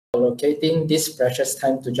allocating this precious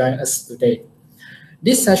time to join us today.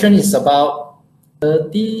 This session is about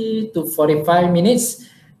 30 to 45 minutes.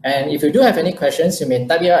 And if you do have any questions, you may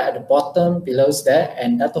type it out at the bottom below there,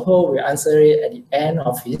 and Dato Ho will answer it at the end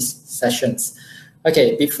of his sessions.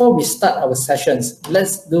 Okay, before we start our sessions,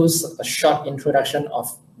 let's do a short introduction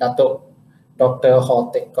of Dato Dr.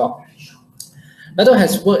 Ho Teik Kok. Dato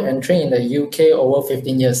has worked and trained in the UK over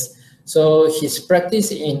 15 years. So his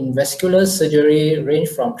practice in vascular surgery range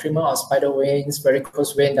from treatment of spider veins,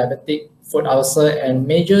 varicose vein, diabetic foot ulcer, and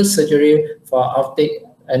major surgery for aortic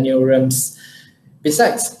aneurysms.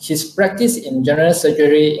 Besides, his practice in general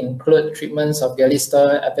surgery include treatments of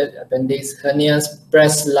gallstone, appendix, hernias,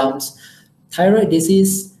 breast lumps, thyroid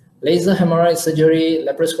disease, laser hemorrhoid surgery,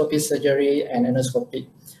 laparoscopy surgery, and endoscopy.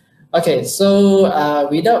 Okay, so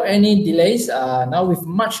without any delays, now with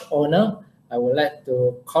much honor, I would like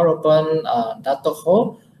to call upon Dato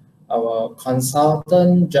Ho, our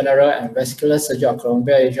Consultant General and Vascular Surgeon of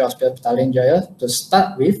Columbia Asia Hospital, Petaling, Jaya, to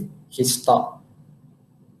start with his talk.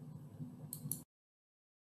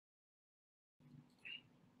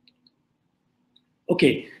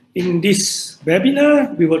 Okay, in this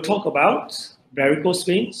webinar, we will talk about varicose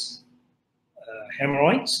veins,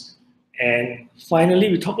 hemorrhoids, and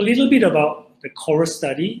finally, we talk a little bit about the Corp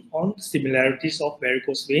study on similarities of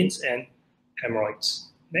varicose veins and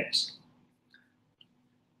hemorrhoids. Next.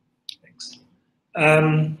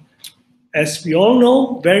 As we all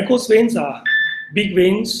know, varicose veins are big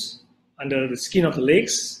veins under the skin of the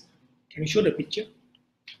legs. Can you show the picture?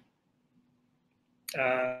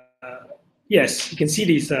 Yes, you can see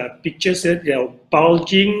these pictures that they are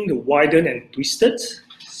bulging, widened, and twisted.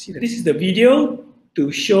 See, this is the video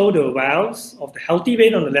to show the valves of the healthy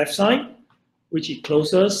vein on the left side, which it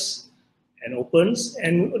closes and opens,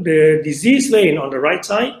 and the diseased vein on the right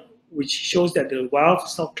side, which shows that the valve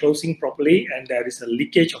is not closing properly and there is a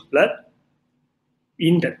leakage of blood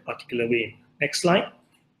in that particular vein. Next slide.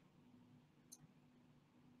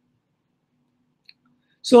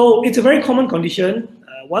 So it's a very common condition.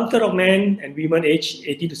 1/3 of men and women aged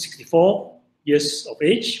 18 to 64 years of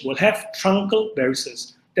age will have truncal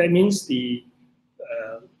varices. That means the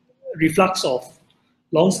reflux of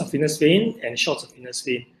long subvenous vein and short subvenous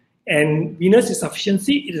vein. And venous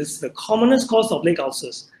insufficiency is the commonest cause of leg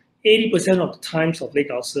ulcers. 80% of the times of leg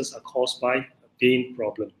ulcers are caused by a vein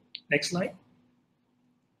problem. Next slide.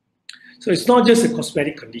 So it's not just a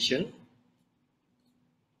cosmetic condition.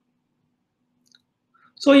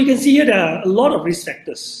 So you can see here there are a lot of risk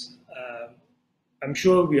factors. I'm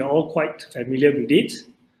sure we are all quite familiar with it.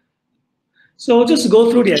 So just to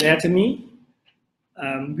go through the anatomy,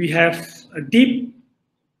 we have a deep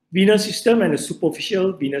venous system and a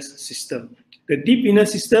superficial venous system. The deep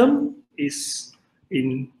venous system is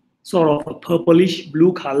in sort of a purplish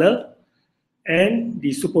blue color, and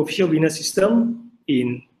the superficial venous system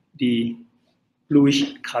in the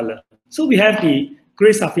bluish color. So we have the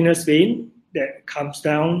great subvenous vein that comes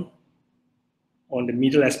down on the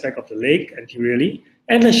middle aspect of the leg anteriorly,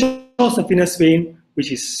 and the short subvenous vein,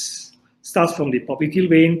 which starts from the popliteal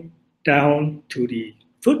vein down to the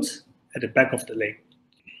foot at the back of the leg.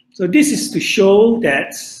 So this is to show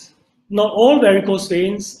that not all varicose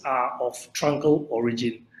veins are of truncal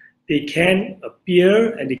origin. They can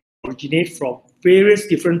appear and they can originate from various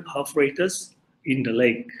different perforators in the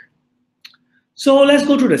leg. So let's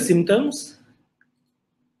go through the symptoms.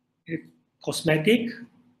 Cosmetic,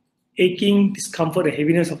 aching, discomfort, and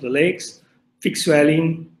heaviness of the legs, thick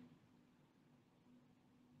swelling,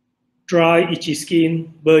 dry, itchy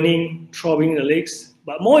skin, burning, throbbing in the legs.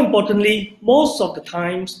 But more importantly, most of the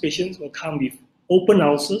times patients will come with open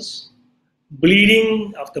ulcers,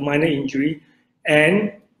 bleeding after minor injury,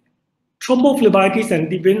 and thrombophlebitis and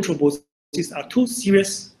deep vein thrombosis are two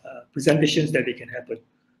serious presentations that they can happen.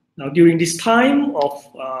 Now, during this time of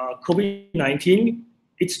COVID-19,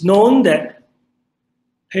 it's known that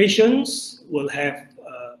patients will have,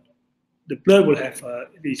 the blood will have,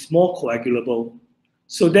 is more coagulable.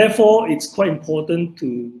 So therefore, it's quite important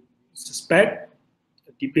to suspect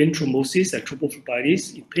deep vein thrombosis and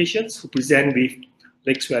thrombophlebitis in patients who present with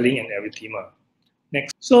leg swelling and erythema.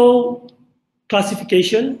 Next. So,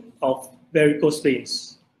 classification of varicose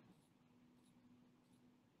veins.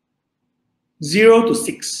 0 to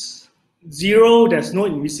 6. 0, there's no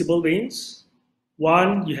invisible veins.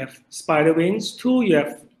 1, you have spider veins. 2, you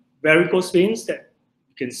have varicose veins that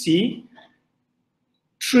you can see.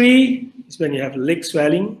 3 is when you have leg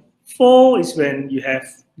swelling. 4 is when you have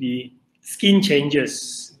the skin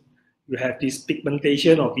changes. You have this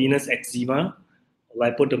pigmentation of venous eczema,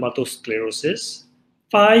 lipodermatosclerosis.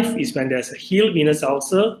 5 is when there's a healed venous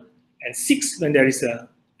ulcer. And 6 when there is an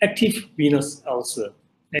active venous ulcer.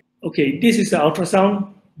 Okay, this is the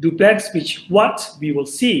ultrasound duplex, which what we will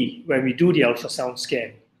see when we do the ultrasound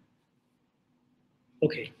scan.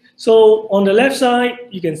 Okay, so on the left side,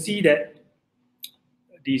 you can see that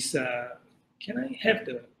this, can I have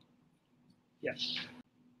the, yeah.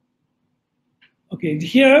 Okay,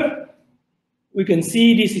 here we can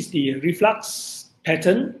see this is the reflux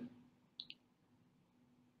pattern.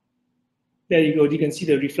 There you go, you can see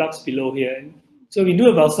the reflux below here. So we do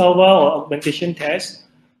a Valsalva or augmentation test.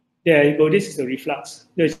 There you go, this is the reflux.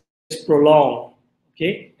 It's prolonged,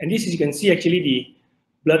 okay? And this is, you can see actually the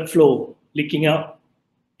blood flow leaking out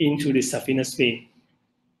into the saphenous vein,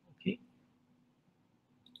 okay?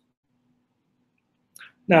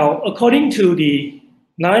 Now, according to the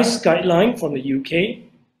NICE guideline from the UK,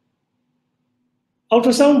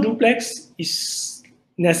 ultrasound duplex is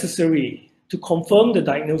necessary to confirm the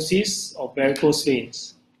diagnosis of varicose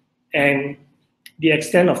veins and the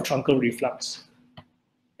extent of truncal reflux.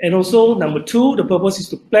 And also, number two, the purpose is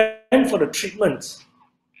to plan for the treatment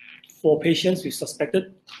for patients with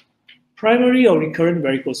suspected primary or recurrent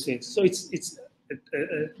varicose veins. So it's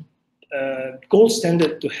a gold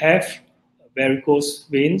standard to have varicose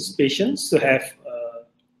veins patients to have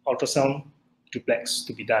ultrasound duplex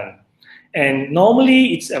to be done. And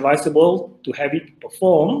normally, it's advisable to have it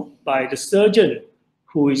performed by the surgeon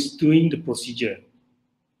who is doing the procedure.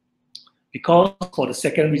 Because for the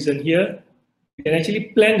second reason here, you can actually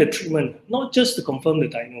plan the treatment, not just to confirm the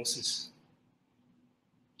diagnosis.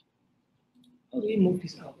 How do we move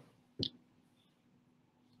this out? The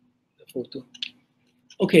photo.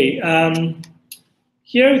 Okay,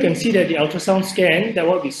 here you can see that the ultrasound scan, that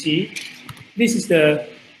what we see, this is the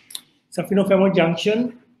saphenofemoral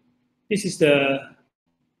junction. This is the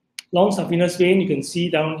long saphenous vein. You can see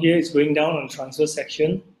down here, it's going down on the transverse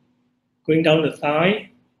section, going down the thigh.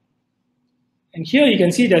 And here you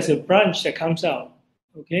can see there's a branch that comes out,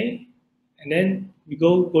 okay? And then we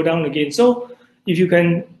go down again. So if you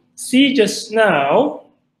can see just now,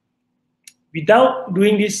 without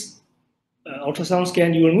doing this ultrasound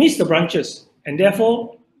scan, you will miss the branches, and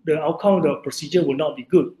therefore the outcome of the procedure will not be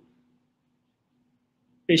good.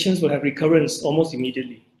 Patients will have recurrence almost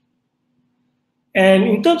immediately. And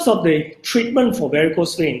in terms of the treatment for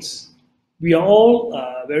varicose veins, we are all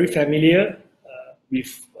very familiar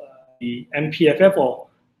with the MPFF or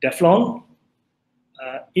Deflon.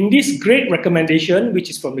 In this great recommendation, which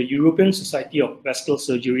is from the European Society of Vascular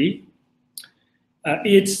Surgery,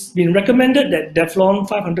 it's been recommended that Deflon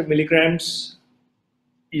 500 milligrams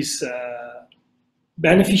is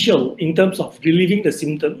beneficial in terms of relieving the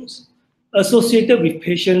symptoms associated with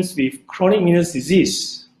patients with chronic venous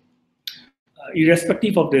disease,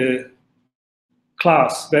 irrespective of the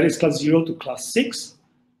class, whether it's class 0 to class 6,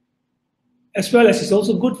 as well as it's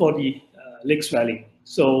also good for the leg swelling.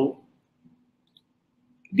 So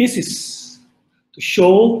this is to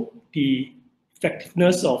show the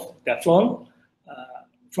effectiveness of Deflon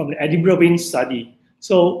from the Edinburgh vein study.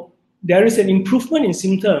 So there is an improvement in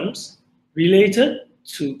symptoms related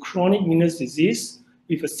to chronic venous disease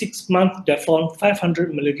with a 6-month Deflon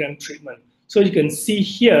 500 milligram treatment. So you can see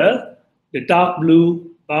here, the dark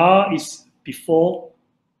blue bar is before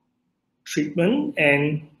treatment,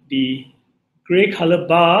 and the gray color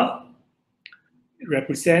bar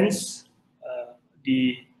represents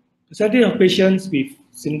the percentage of patients with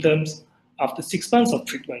symptoms after 6 months of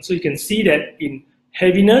treatment. So you can see that in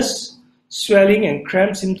heaviness, swelling, and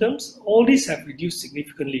cramp symptoms, all these have reduced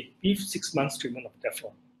significantly with 6 months treatment of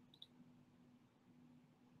Deflon.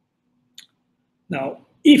 Now,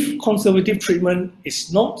 if conservative treatment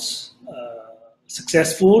is not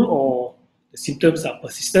successful or the symptoms are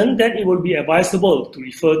persistent, then it will be advisable to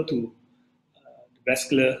refer to the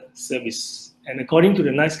vascular service. And according to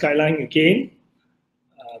the NICE guideline again,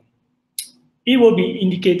 it will be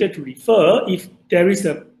indicated to refer if there is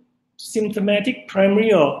a symptomatic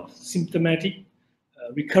primary or symptomatic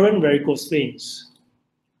recurrent varicose veins,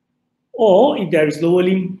 or if there is lower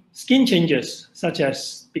limb skin changes such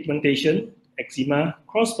as pigmentation, eczema,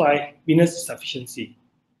 caused by venous insufficiency.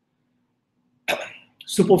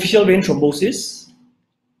 Superficial vein thrombosis.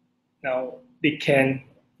 Now, they can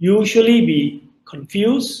usually be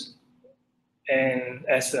confused and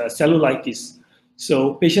as cellulitis.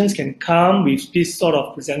 So patients can come with this sort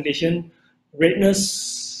of presentation,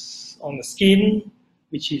 redness on the skin,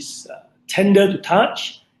 which is tender to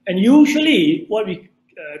touch. And usually, what we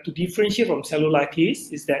to differentiate from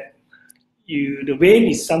cellulitis is that the vein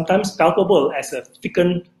is sometimes palpable as a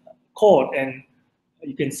thickened cord, and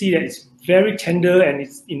you can see that it's very tender and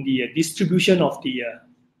it's in the distribution of the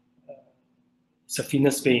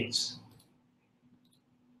saphenous veins.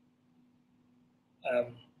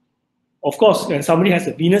 Of course, when somebody has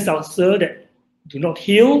a venous ulcer that do not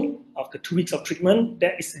heal after 2 weeks of treatment,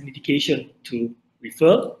 that is an indication to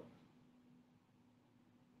refer.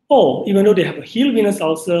 Or even though they have a healed venous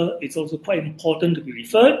ulcer, it's also quite important to be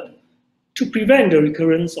referred to prevent the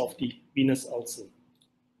recurrence of the venous ulcer.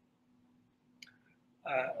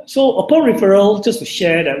 So upon referral, just to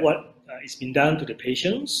share that what is being done to the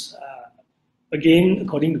patients, again,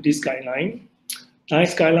 according to this guideline,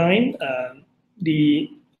 NICE guideline,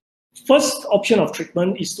 the first option of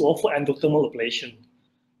treatment is to offer endothermal ablation,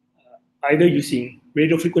 either using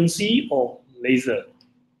radiofrequency or laser.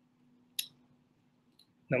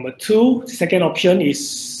 Number 2, the second option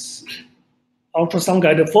is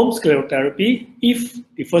ultrasound-guided foam sclerotherapy if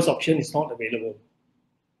the first option is not available.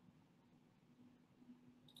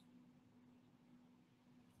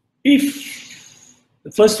 If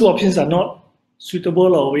the first 2 options are not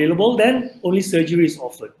suitable or available, then only surgery is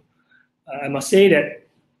offered. I must say that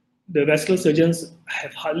the vascular surgeons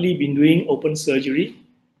have hardly been doing open surgery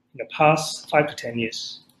in the past 5 to 10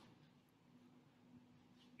 years.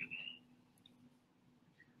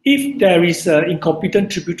 If there is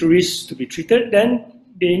incompetent tributaries to be treated, then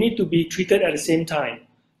they need to be treated at the same time.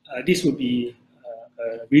 This would be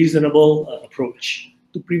a reasonable approach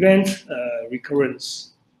to prevent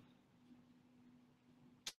recurrence.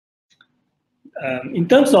 In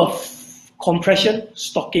terms of compression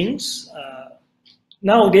stockings,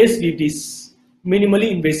 nowadays with these minimally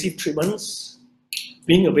invasive treatments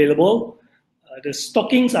being available, the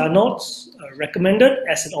stockings are not recommended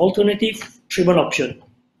as an alternative treatment option.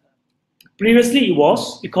 Previously it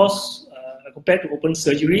was, because compared to open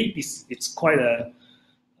surgery, it's quite a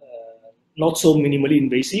not so minimally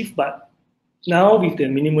invasive, but now with the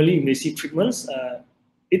minimally invasive treatments,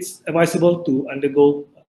 it's advisable to undergo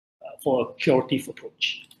for a curative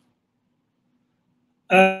approach.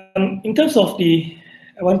 In terms of the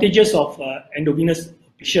advantages of endovenous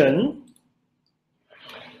ablation,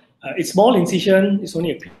 it's small incision, it's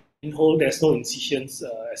only a pinhole, there's no incisions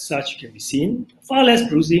as such can be seen, far less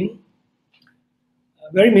bruising,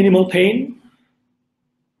 very minimal pain,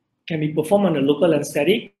 can be performed under local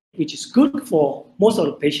anesthetic, which is good for most of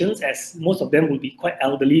the patients, as most of them will be quite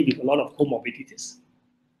elderly with a lot of comorbidities.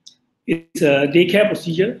 It's a daycare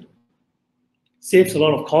procedure, saves a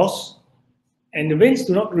lot of cost, and the veins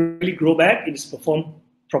do not really grow back if it's performed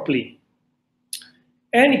properly.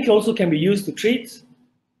 And it also can be used to treat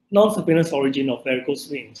non-subvenous origin of varicose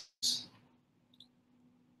veins.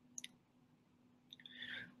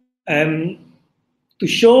 To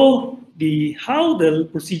show how the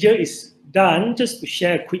procedure is done, just to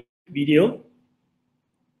share a quick video.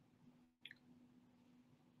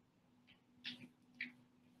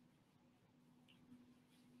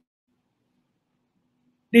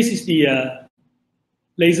 This is the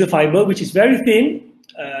laser fiber, which is very thin.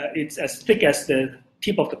 It's as thick as the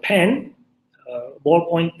tip of the pen,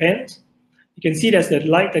 ballpoint pen. You can see there's the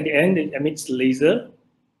light at the end, it emits the laser.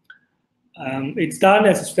 It's done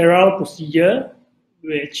as a sterile procedure,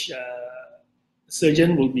 which the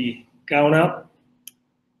surgeon will be gowned up.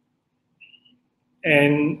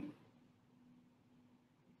 And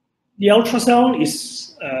the ultrasound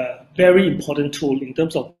is a very important tool in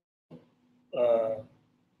terms of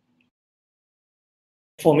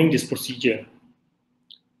performing this procedure.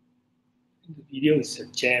 The video is a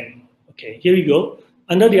jam. Okay, here we go.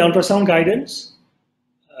 Under the ultrasound guidance,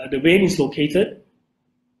 the vein is located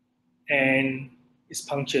and is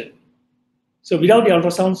punctured. So without the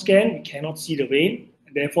ultrasound scan, we cannot see the vein,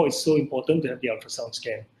 and therefore it's so important to have the ultrasound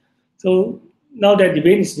scan. So now that the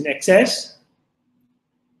vein is in access,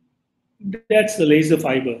 that's the laser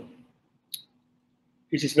fiber,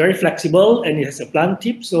 which is very flexible and it has a blunt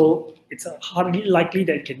tip, so it's hardly likely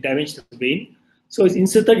that it can damage the vein. So it's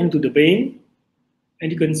inserted into the vein,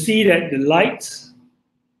 and you can see that the light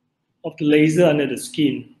of the laser under the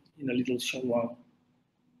skin in a little short while.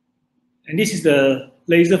 And this is the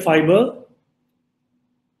laser fiber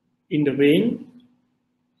in the vein.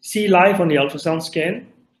 See live on the ultrasound scan.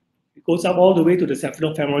 It goes up all the way to the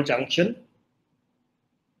saphenofemoral junction.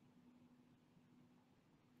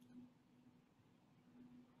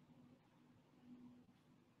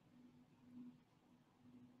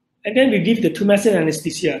 And then we give the tumescent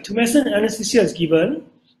anesthesia. Tumescent anesthesia is given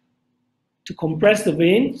to compress the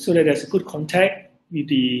vein so that there's a good contact with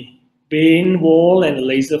the vein wall and the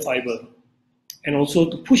laser fiber, and also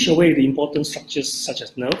to push away the important structures such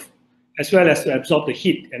as nerve, as well as to absorb the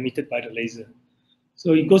heat emitted by the laser.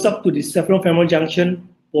 So it goes up to the saphenofemoral junction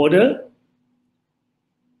border,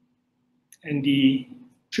 and the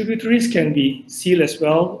tributaries can be sealed as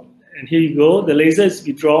well. And here you go, the laser is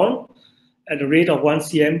withdrawn at a rate of 1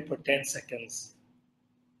 cm per 10 seconds.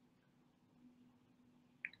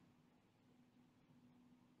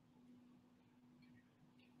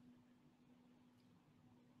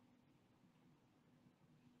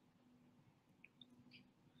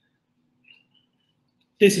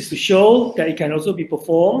 This is to show that it can also be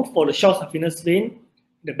performed for the short saphenous vein in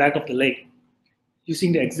the back of the leg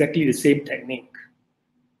using exactly the same technique.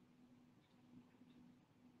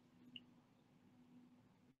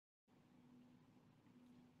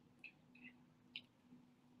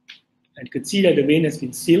 And you can see that the vein has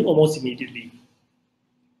been sealed almost immediately.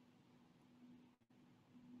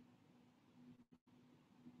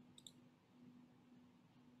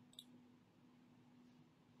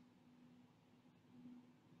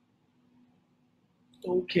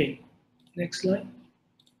 Okay, next slide.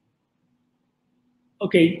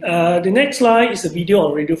 Okay, the next slide is a video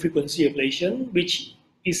on radiofrequency ablation, which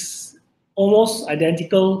is almost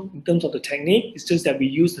identical in terms of the technique. It's just that we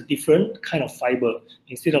use a different kind of fiber.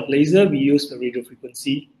 Instead of laser, we use the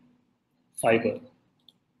radiofrequency fiber.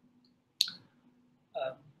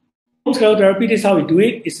 Sclerotherapy, this is how we do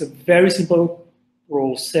it. It's a very simple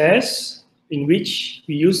process in which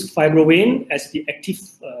we use fibrovein as the active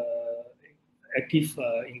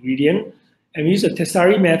ingredient. And we use a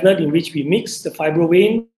Tessari method in which we mix the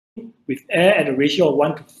fibrovein with air at a ratio of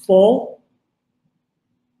 1 to 4,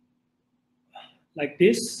 like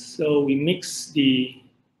this. So we mix the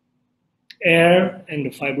air and the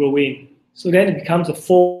fibrovein. So then it becomes a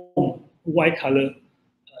foam, white color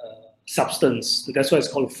substance. So that's why it's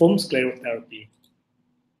called foam sclerotherapy.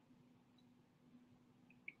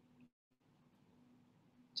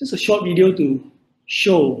 Just a short video to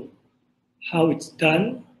show how it's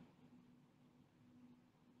done.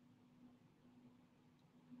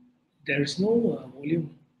 There is no volume.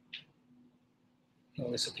 No,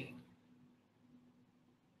 that's okay.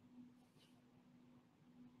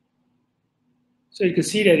 So you can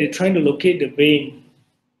see that they're trying to locate the vein.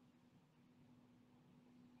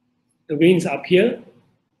 The vein is up here.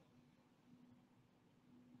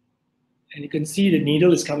 And you can see the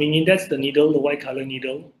needle is coming in. That's the needle, the white color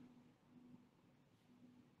needle.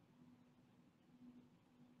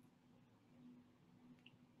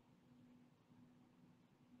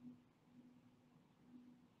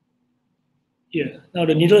 Here. Now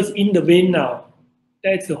the needle is in the vein now.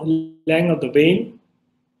 That's the whole length of the vein.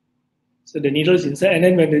 So the needle is inside, and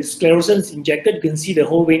then when the sclerosant is injected, you can see the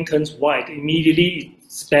whole vein turns white. Immediately it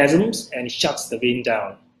spasms and it shuts the vein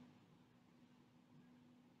down.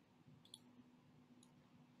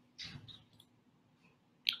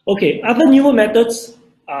 Okay, other newer methods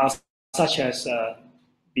are such as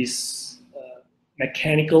this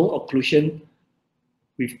mechanical occlusion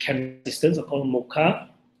with chemical resistance, called MOCA,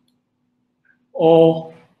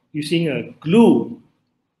 or using a glue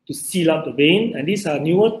to seal up the vein. And these are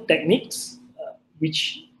newer techniques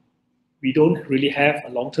which we don't really have a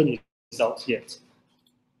long-term results yet.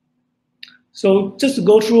 So just to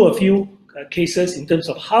go through a few cases in terms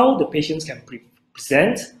of how the patients can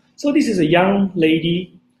present. So this is a young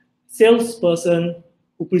lady, salesperson,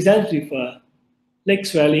 who presents with leg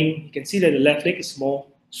swelling. You can see that the left leg is more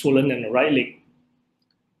swollen than the right leg.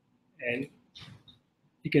 And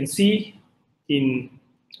you can see in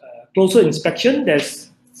closer inspection,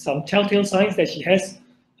 there's some telltale signs that she has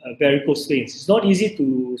varicose veins. It's not easy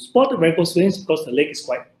to spot the varicose veins because the leg is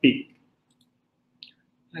quite big.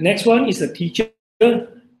 The next one is a teacher.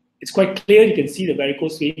 It's quite clear, you can see the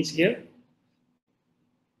varicose veins here.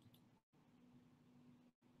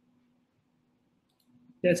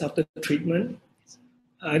 That's after treatment.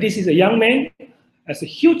 This is a young man, has a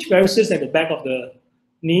huge varices at the back of the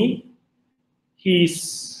knee. He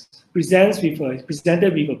presented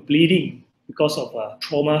with a bleeding because of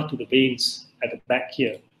trauma to the veins at the back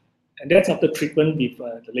here. And that's after treatment with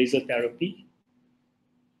the laser therapy.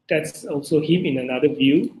 That's also him in another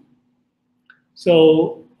view.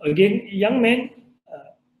 So again, young man,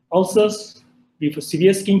 ulcers with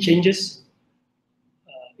severe skin changes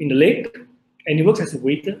in the leg, and he works as a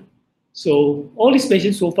waiter. So all these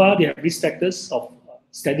patients so far, they have risk factors of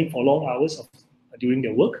standing for long hours during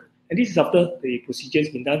their work. And this is after the procedure has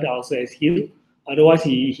been done, the ulcer has healed. Otherwise,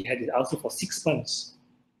 he had his ulcer for 6 months.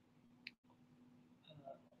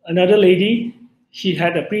 Another lady, she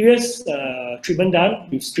had a previous treatment done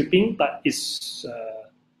with stripping, but it's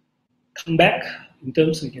come back in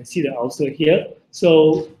terms of, you can see the ulcer here.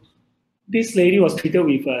 So this lady was treated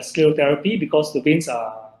with sclerotherapy because the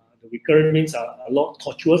recurrent veins are a lot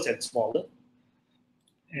tortuous and smaller.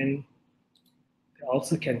 And the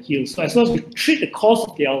ulcer can heal. So as long as we treat the cause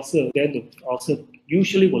of the ulcer, then the ulcer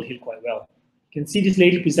usually will heal quite well. You can see this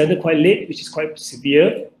lady presented quite late, which is quite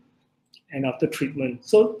severe, and after treatment.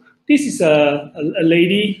 So this is a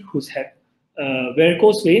lady who's had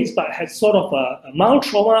varicose veins, but had sort of a mild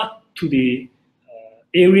trauma to the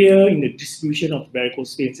area in the distribution of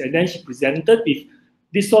varicose veins. And then she presented with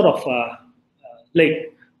this sort of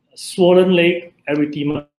leg, a swollen leg,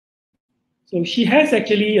 erythema. So she has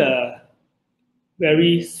actually a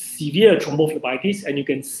very severe thrombophlebitis, and you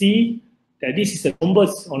can see that this is a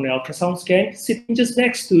thrombus on the ultrasound scan sitting just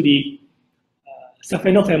next to the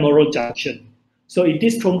saphenofemoral junction. So if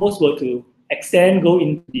this thrombus were to extend, go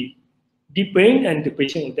into the deep vein, and the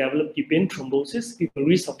patient will develop deep vein thrombosis with a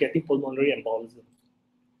risk of getting pulmonary embolism.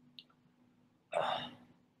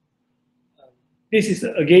 This is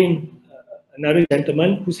again another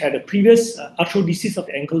gentleman who's had a previous arthrodesis of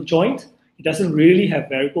the ankle joint. He doesn't really have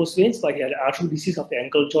varicose veins, but he had arthrodesis of the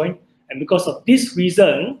ankle joint, and because of this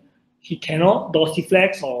reason, he cannot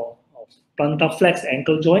dorsiflex or plantarflex the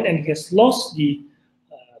ankle joint, and he has lost the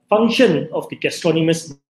function of the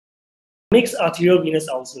gastrocnemius, makes arterial venous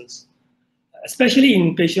ulcers, especially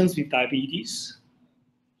in patients with diabetes.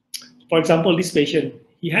 For example, this patient,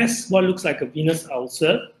 he has what looks like a venous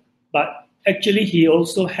ulcer, but actually he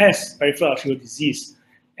also has peripheral arterial disease.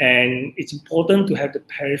 And it's important to have the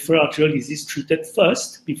peripheral arterial disease treated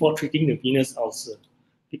first before treating the venous ulcer.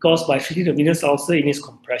 Because by treating the venous ulcer, it needs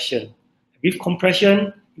compression. With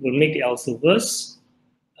compression, it will make the ulcer worse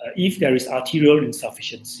if there is arterial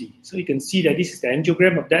insufficiency. So you can see that this is the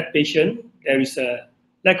angiogram of that patient. There is a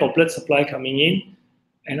lack of blood supply coming in.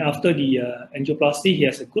 And after the angioplasty, he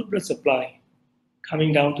has a good blood supply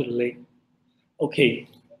coming down to the leg. Okay.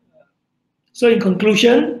 So in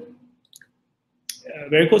conclusion,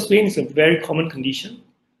 varicose vein is a very common condition.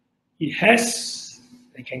 It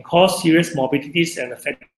can cause serious morbidities and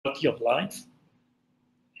affect quality of life.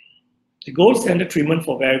 The gold standard treatment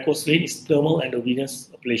for varicose vein is thermal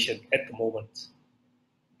endovenous ablation at the moment.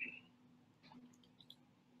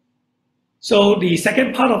 So the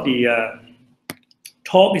second part of the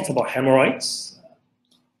talk is about hemorrhoids,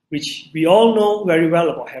 which we all know very well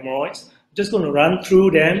about hemorrhoids. I'm just going to run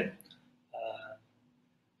through them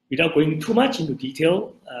without going too much into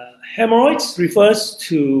detail. Hemorrhoids refers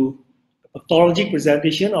to the pathologic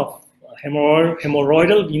presentation of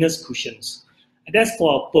hemorrhoidal venous cushions. And that's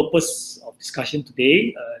for our purpose of discussion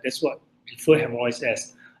today. That's what we refer hemorrhoids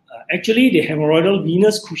as. Actually, the hemorrhoidal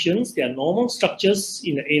venous cushions, they are normal structures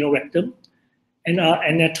in the anal rectum and are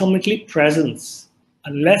anatomically present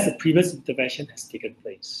unless a previous intervention has taken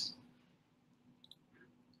place.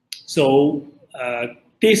 So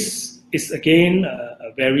this is again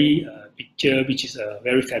a very picture which is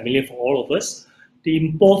very familiar for all of us. The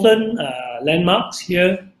important landmarks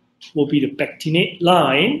here will be the pectinate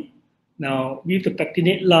line. Now, with the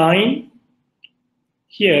pectinate line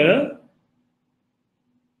here,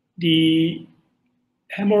 the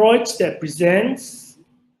hemorrhoids that presents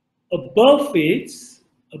above it,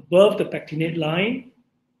 above the pectinate line,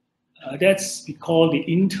 that's we call the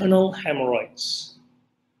internal hemorrhoids.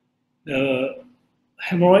 The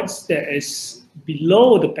hemorrhoids that is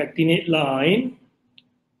below the pectinate line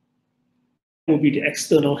will be the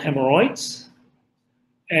external hemorrhoids.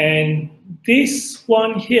 And this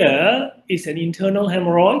one here is an internal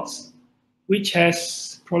hemorrhoids which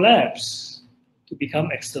has prolapsed to become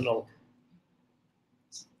external.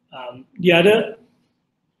 The other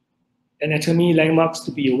anatomy landmarks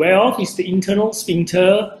to be aware of is the internal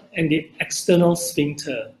sphincter and the external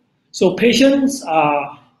sphincter. So patients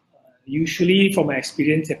are usually, from my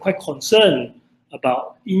experience, they're quite concerned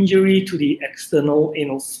about injury to the external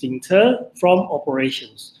anal sphincter from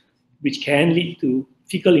operations, which can lead to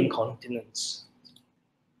fecal incontinence.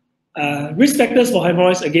 Risk factors for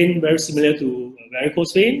hemorrhoids, again, very similar to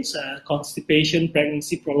varicose veins, constipation,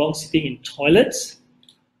 pregnancy, prolonged sitting in toilets,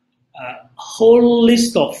 a whole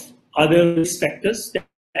list of other risk factors that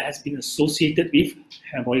has been associated with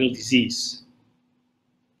hemorrhoidal disease.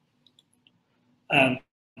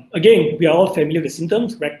 Again, we are all familiar with the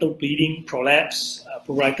symptoms: rectal bleeding, prolapse,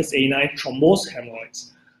 pruritus ani, thrombosed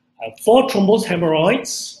hemorrhoids. For thrombosed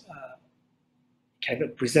hemorrhoids,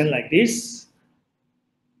 can present like this.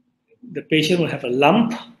 The patient will have a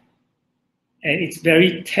lump, and it's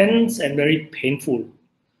very tense and very painful.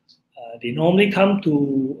 They normally come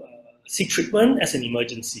to seek treatment as an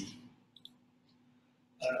emergency.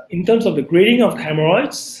 In terms of the grading of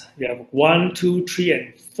hemorrhoids, we have 1, 2, 3,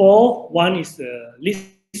 and 4. 1 is the least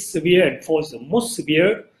severe, and 4 is the most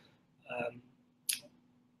severe.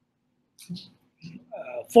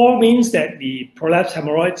 4 means that the prolapsed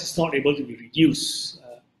hemorrhoids is not able to be reduced.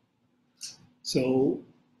 So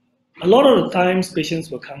a lot of the times, patients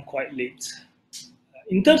will come quite late.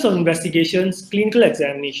 In terms of investigations, clinical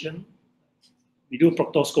examination, we do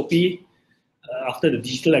proctoscopy after the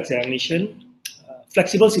digital examination,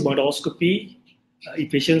 flexible sigmoidoscopy,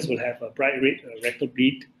 if patients will have a bright red rectal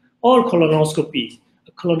bleed, or colonoscopy.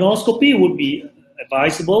 A colonoscopy would be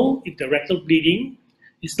advisable if the rectal bleeding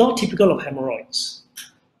is not typical of hemorrhoids.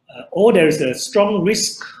 or there is a strong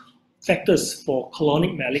risk factors for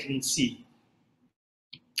colonic malignancy.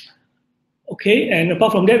 Okay, and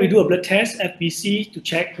apart from that, we do a blood test, FBC, to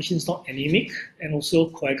check patients not anemic, and also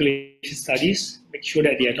coagulation studies, make sure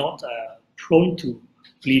that they are not prone to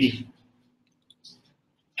bleeding.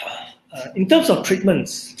 In terms of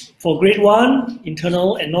treatments, for grade 1,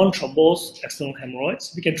 internal and non-thrombosed external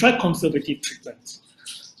hemorrhoids, we can try conservative treatments.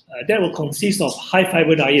 That will consist of high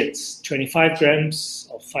fiber diets, 25 grams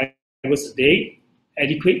of fibers a day,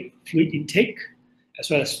 adequate fluid intake, as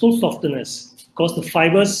well as stool softeners, because the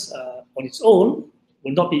fibers on its own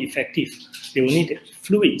will not be effective. They will need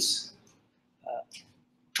fluids.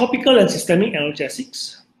 Topical and systemic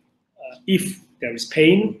analgesics, if there is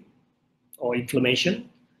pain or inflammation.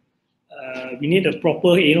 We need a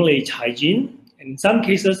proper anal edge hygiene, and in some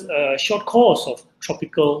cases, a short course of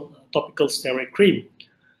topical steroid cream.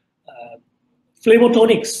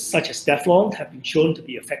 Flavonoids such as Teflon have been shown to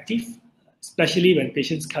be effective, especially when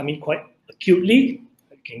patients come in quite acutely.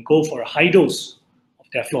 You can go for a high dose of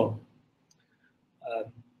Teflon.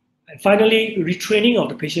 And finally, retraining of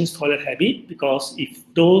the patient's toilet habit, because if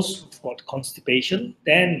those who've got constipation,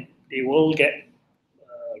 then they will get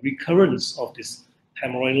recurrence of this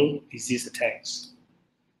hemorrhoidal disease attacks.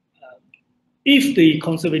 If the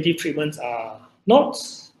conservative treatments are not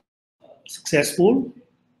successful,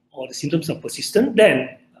 or the symptoms are persistent,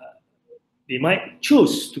 then they might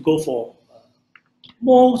choose to go for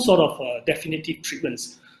more sort of definitive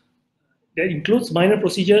treatments. That includes minor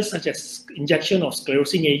procedures such as injection of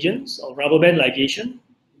sclerosing agents or rubber band ligation,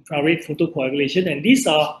 infrared photocoagulation, and these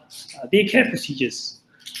are daycare procedures.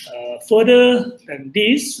 Further than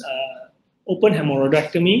this, open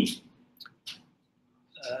hemorrhoidectomy,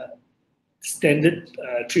 standard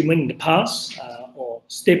treatment in the past, or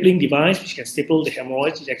stapling device which can staple the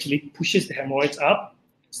hemorrhoids, which actually pushes the hemorrhoids up,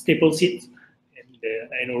 staples it in the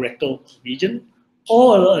anorectal region,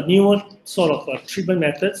 or a newer sort of treatment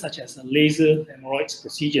method such as a laser hemorrhoids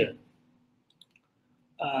procedure.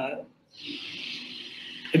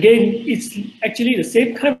 Again, it's actually the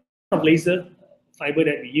same kind of laser fiber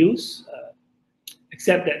that we use,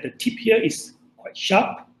 except that the tip here is quite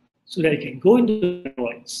sharp so that it can go into the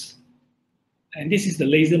hemorrhoids. And this is the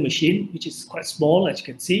laser machine, which is quite small, as you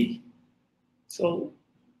can see. So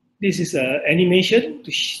this is an animation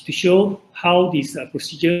to show how this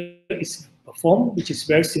procedure is performed, which is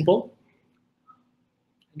very simple.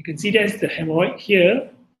 You can see there's the hemorrhoid here.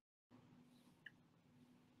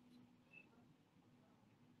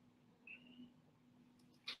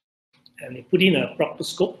 And we put in a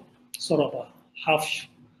proctoscope, sort of a half.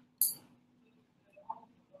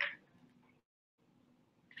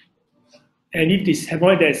 And if this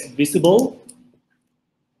hemorrhoid is visible,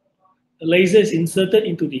 the laser is inserted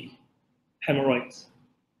into the hemorrhoids.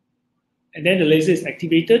 And then the laser is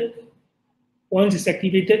activated. Once it's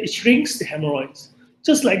activated, it shrinks the hemorrhoids,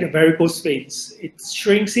 just like the varicose veins. It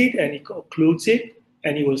shrinks it and it occludes it,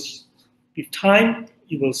 and it will, with time,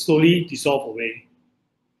 it will slowly dissolve away.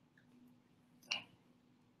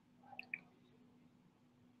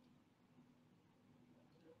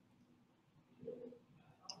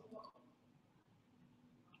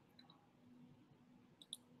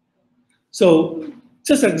 So,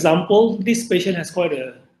 just an example, this patient has quite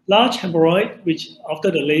a large hemorrhoid, which after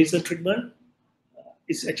the laser treatment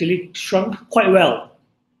is actually shrunk quite well.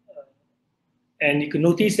 And you can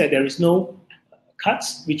notice that there is no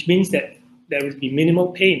cuts, which means that there will be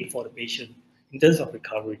minimal pain for the patient in terms of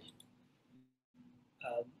recovery.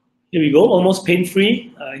 Here we go, almost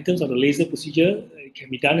pain-free in terms of the laser procedure. It can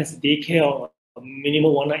be done as a daycare or a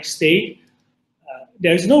minimal one-night stay.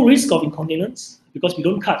 There is no risk of incontinence because we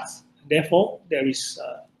don't cut. Therefore, there is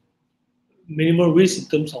minimal risk in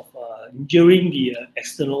terms of injuring the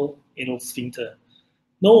external anal sphincter.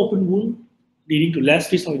 No open wound, leading to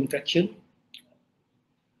less risk of infection.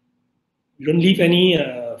 You don't leave any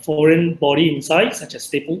foreign body inside, such as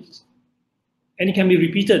staples. And it can be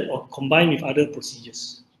repeated or combined with other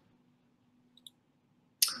procedures.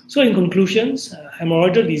 So in conclusions,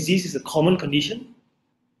 hemorrhoidal disease is a common condition.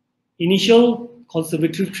 Initial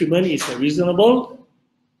conservative treatment is reasonable.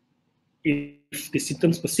 If the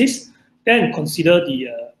symptoms persist, then consider the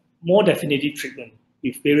more definitive treatment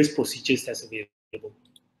with various procedures that's available.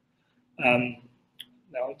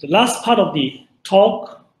 Now, the last part of the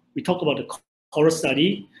talk, we talked about the CORUS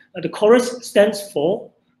study. The CORUS stands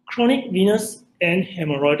for Chronic Venous and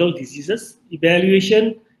Hemorrhoidal Diseases,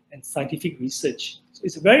 Evaluation and Scientific Research. So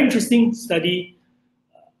it's a very interesting study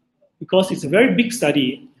because it's a very big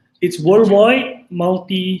study. It's worldwide,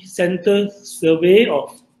 multi-center survey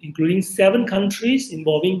of including 7 countries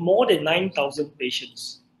involving more than 9,000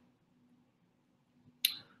 patients.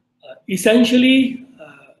 Essentially,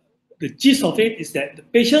 the gist of it is that the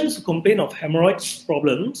patients who complain of hemorrhoids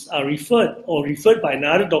problems are referred by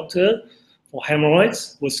another doctor for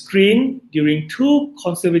hemorrhoids were screened during 2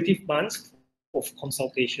 consecutive months of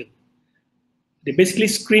consultation. They basically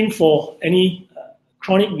screen for any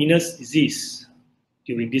chronic venous disease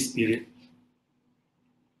during this period.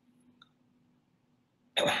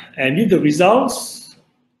 And with the results,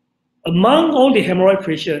 among all the hemorrhoid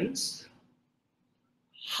patients,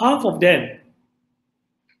 half of them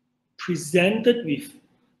presented with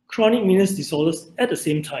chronic venous disorders at the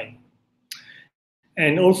same time.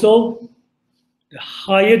 And also, the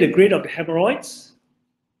higher the grade of the hemorrhoids,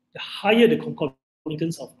 the higher the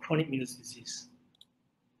concomitance of chronic venous disease.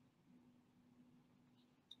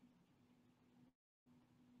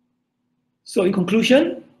 So in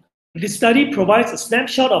conclusion, this study provides a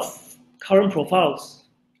snapshot of current profiles,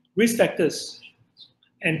 risk factors,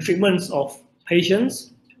 and treatments of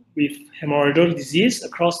patients with hemorrhoidal disease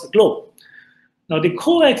across the globe. Now, the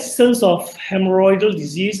coexistence of hemorrhoidal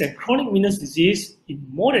disease and chronic venous disease in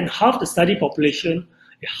more than half the study population,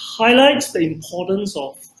 it highlights the importance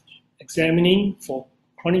of examining for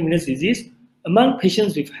chronic venous disease among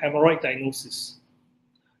patients with hemorrhoid diagnosis,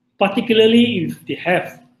 particularly if they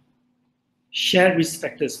have shared risk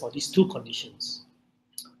factors for these 2 conditions.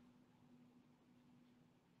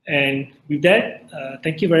 And with that,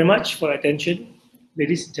 thank you very much for your attention,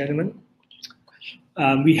 ladies and gentlemen.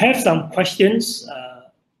 We have some questions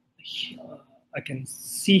I can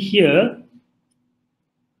see here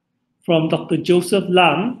from Dr. Joseph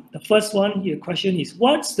Lam. The first one here question is,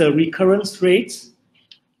 what's the recurrence rate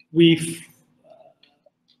with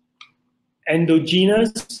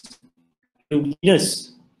endogenous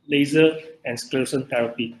laser and sclerosing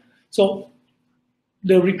therapy? So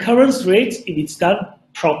the recurrence rate, if it's done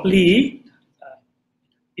properly,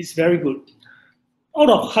 is very good. Out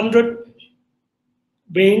of 100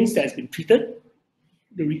 veins that has been treated,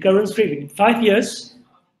 the recurrence rate in 5 years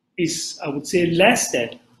is, I would say, less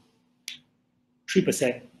than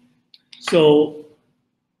 3%. So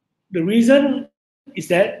the reason is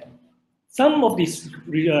that some of these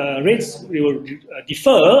rates will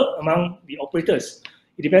differ among the operators.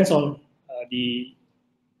 It depends on the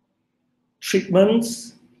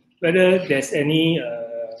treatments, whether there's any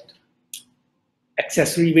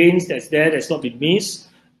accessory veins that's not been missed,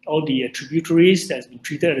 all the tributaries that's been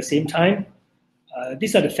treated at the same time.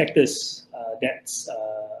 These are the factors that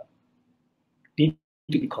need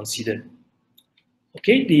to be considered.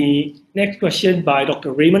 Okay, the next question by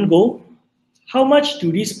Dr. Raymond Goh. How much do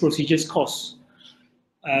these procedures cost?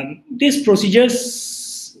 These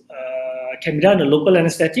procedures can be done under local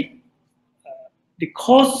anesthetic. The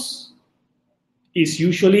cost is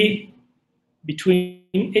usually between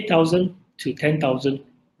 8,000 to 10,000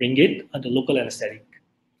 ringgit under local anesthetic.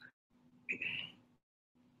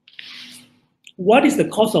 What is the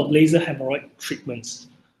cost of laser hemorrhoid treatments?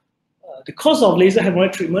 The cost of laser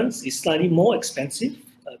hemorrhoid treatments is slightly more expensive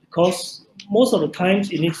because most of the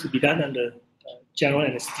times it needs to be done under general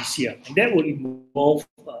anesthesia, and that will involve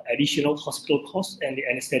additional hospital costs and the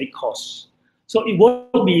anesthetic costs. So it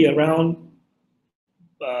will be around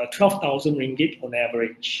 12,000 ringgit on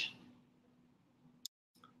average.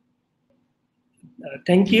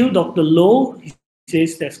 Thank you, Dr. Low. He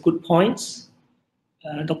says that's good points.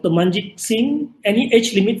 Dr. Manjit Singh, any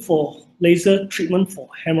age limit for laser treatment for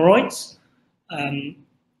hemorrhoids?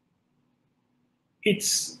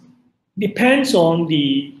 It depends on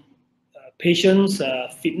the patient's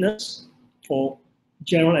fitness for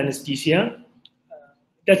general anesthesia.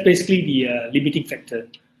 That's basically the limiting factor.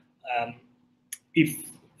 If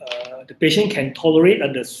the patient can tolerate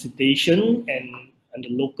under sedation and under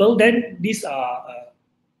local, then these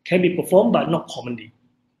can be performed, but not commonly.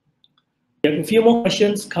 We have a few more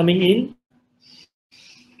questions coming in.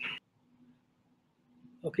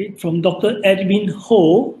 Okay, from Dr. Edwin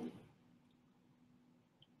Ho.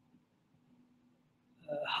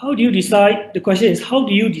 How do you decide? The question is, how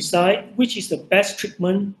do you decide which is the best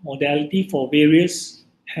treatment modality for various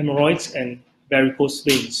hemorrhoids and varicose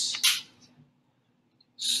veins?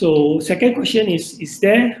 So, second question is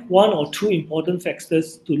there one or two important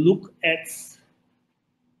factors to look at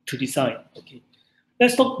to decide? Okay,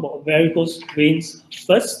 let's talk about varicose veins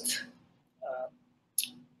first.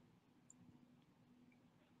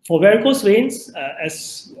 For varicose veins,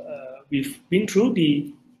 as we've been through,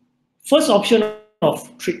 the first option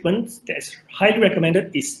of treatment that is highly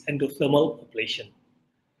recommended is endothermal ablation.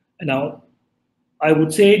 And now, I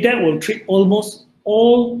would say that will treat almost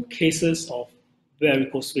all cases of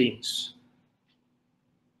varicose veins.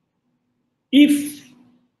 If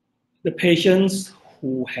the patients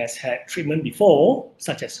who has had treatment before,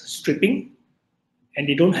 such as stripping, and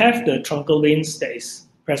they don't have the truncal veins that is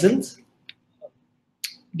present,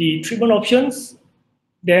 the treatment options,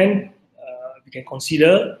 then we can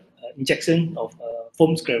consider injection of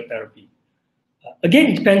foam sclerotherapy. Again,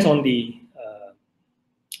 it depends on the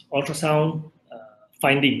ultrasound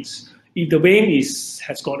findings. If the vein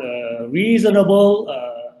has got a reasonable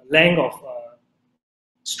length of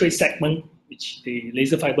straight segment which the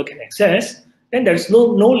laser fiber can access, then there is no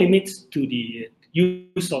limit to the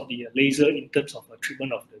use of the laser in terms of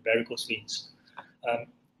treatment of the varicose veins.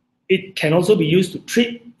 It can also be used to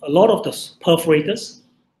treat a lot of the perforators,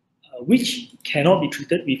 which cannot be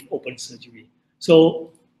treated with open surgery.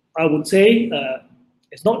 So I would say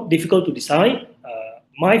it's not difficult to decide.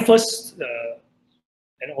 My first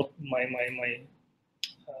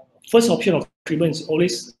first option of treatment is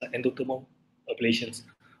always endothermal ablations,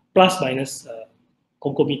 plus minus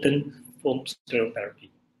concomitant foam sclerotherapy.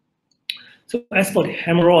 So as for the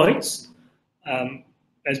hemorrhoids,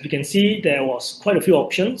 as we can see, there was quite a few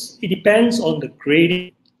options. It depends on the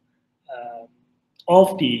grading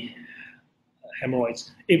of the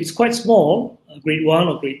hemorrhoids. If it's quite small, grade 1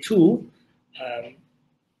 or grade 2,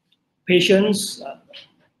 patients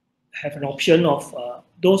have an option of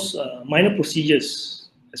those minor procedures,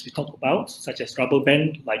 as we talked about, such as rubber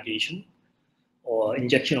band ligation or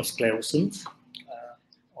injection of sclerosants,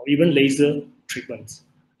 or even laser treatments.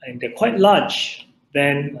 And they're quite large,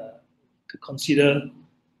 then to consider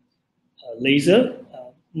laser.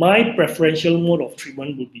 My preferential mode of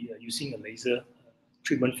treatment would be using a laser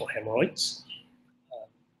treatment for hemorrhoids.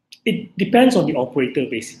 It depends on the operator,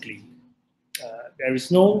 basically. There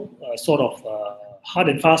is no sort of hard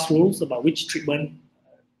and fast rules about which treatment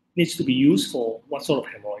needs to be used for what sort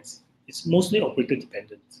of hemorrhoids. It's mostly operator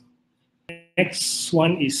dependent. Next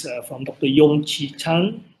one is from Dr. Yong Chi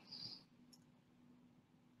Chan.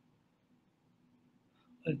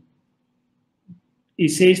 It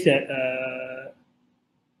says that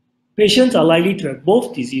patients are likely to have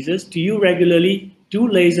both diseases. Do you regularly do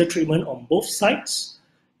laser treatment on both sides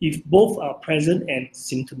if both are present and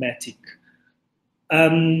symptomatic?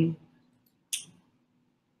 I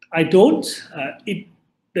don't.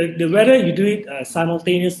 Whether you do it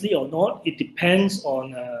simultaneously or not, it depends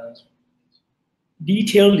on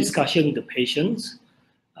detailed discussion with the patients.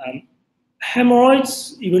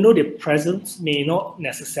 Hemorrhoids, even though they're present, may not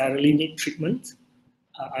necessarily need treatment.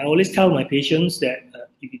 I always tell my patients that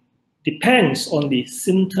it depends on the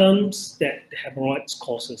symptoms that the hemorrhoids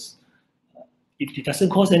causes. If it doesn't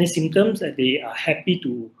cause any symptoms that they are happy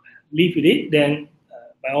to live with it, then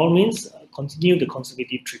by all means, continue the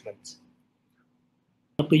conservative treatment.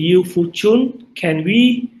 Dr. Yu Fu Chun, can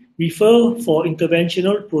we refer for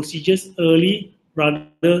interventional procedures early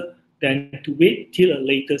rather than to wait till a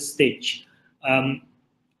later stage?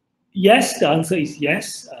 Yes, the answer is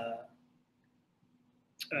yes.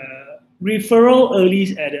 Referral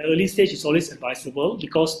at the early stage is always advisable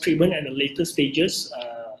because treatment at the later stages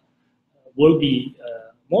will be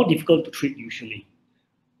more difficult to treat usually.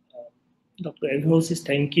 Dr. Edho says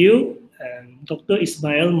thank you. Dr.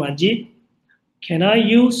 Ismail Majid, can I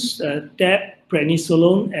use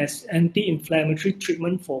prednisolone as anti-inflammatory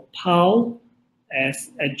treatment for PAL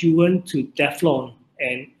as adjuvant to Deflon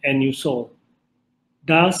and Anusol?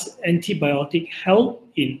 Does antibiotic help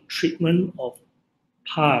in treatment of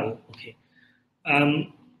PAL? Okay.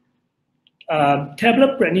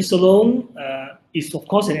 Tablet prednisolone is of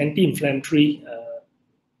course an anti-inflammatory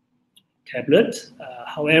tablet.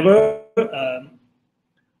 However,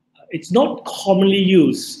 it's not commonly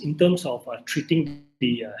used in terms of treating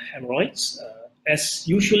the hemorrhoids, as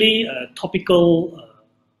usually topical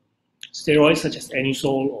steroids such as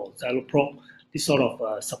Anusol or Xyloprop, this sort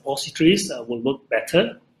of suppositories will work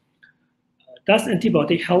better. Does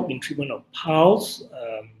antibiotic help in treatment of PALS?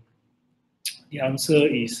 The answer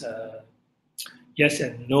is yes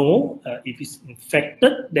and no. If it's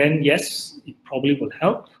infected, then yes, it probably will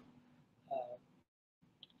help.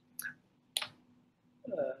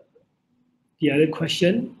 The other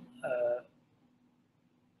question,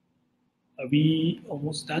 are we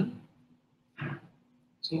almost done?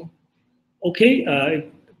 So, okay,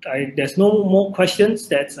 there's no more questions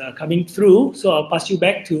that's coming through, so I'll pass you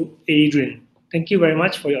back to Adrian. Thank you very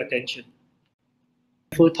much for your attention.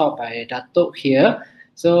 Full talk by Dato here.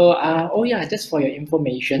 So, oh yeah, just for your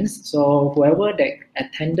information, so whoever that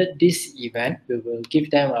attended this event, we will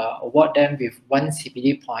give them, award them with 1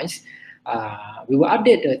 CPD points. We will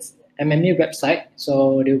update the MMA website,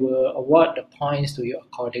 so they will award the points to you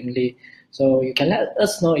accordingly. So you can let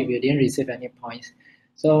us know if you didn't receive any points.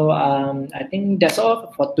 So I think that's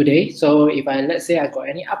all for today. So if let's say I got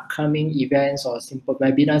any upcoming events or simple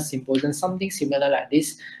webinar, symposium, something similar like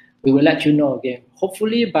this, we will let you know again.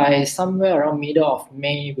 Hopefully by somewhere around middle of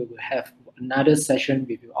May, we will have another session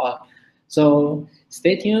with you all. So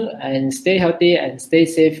stay tuned and stay healthy and stay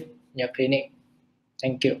safe in your clinic.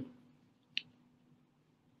 Thank you.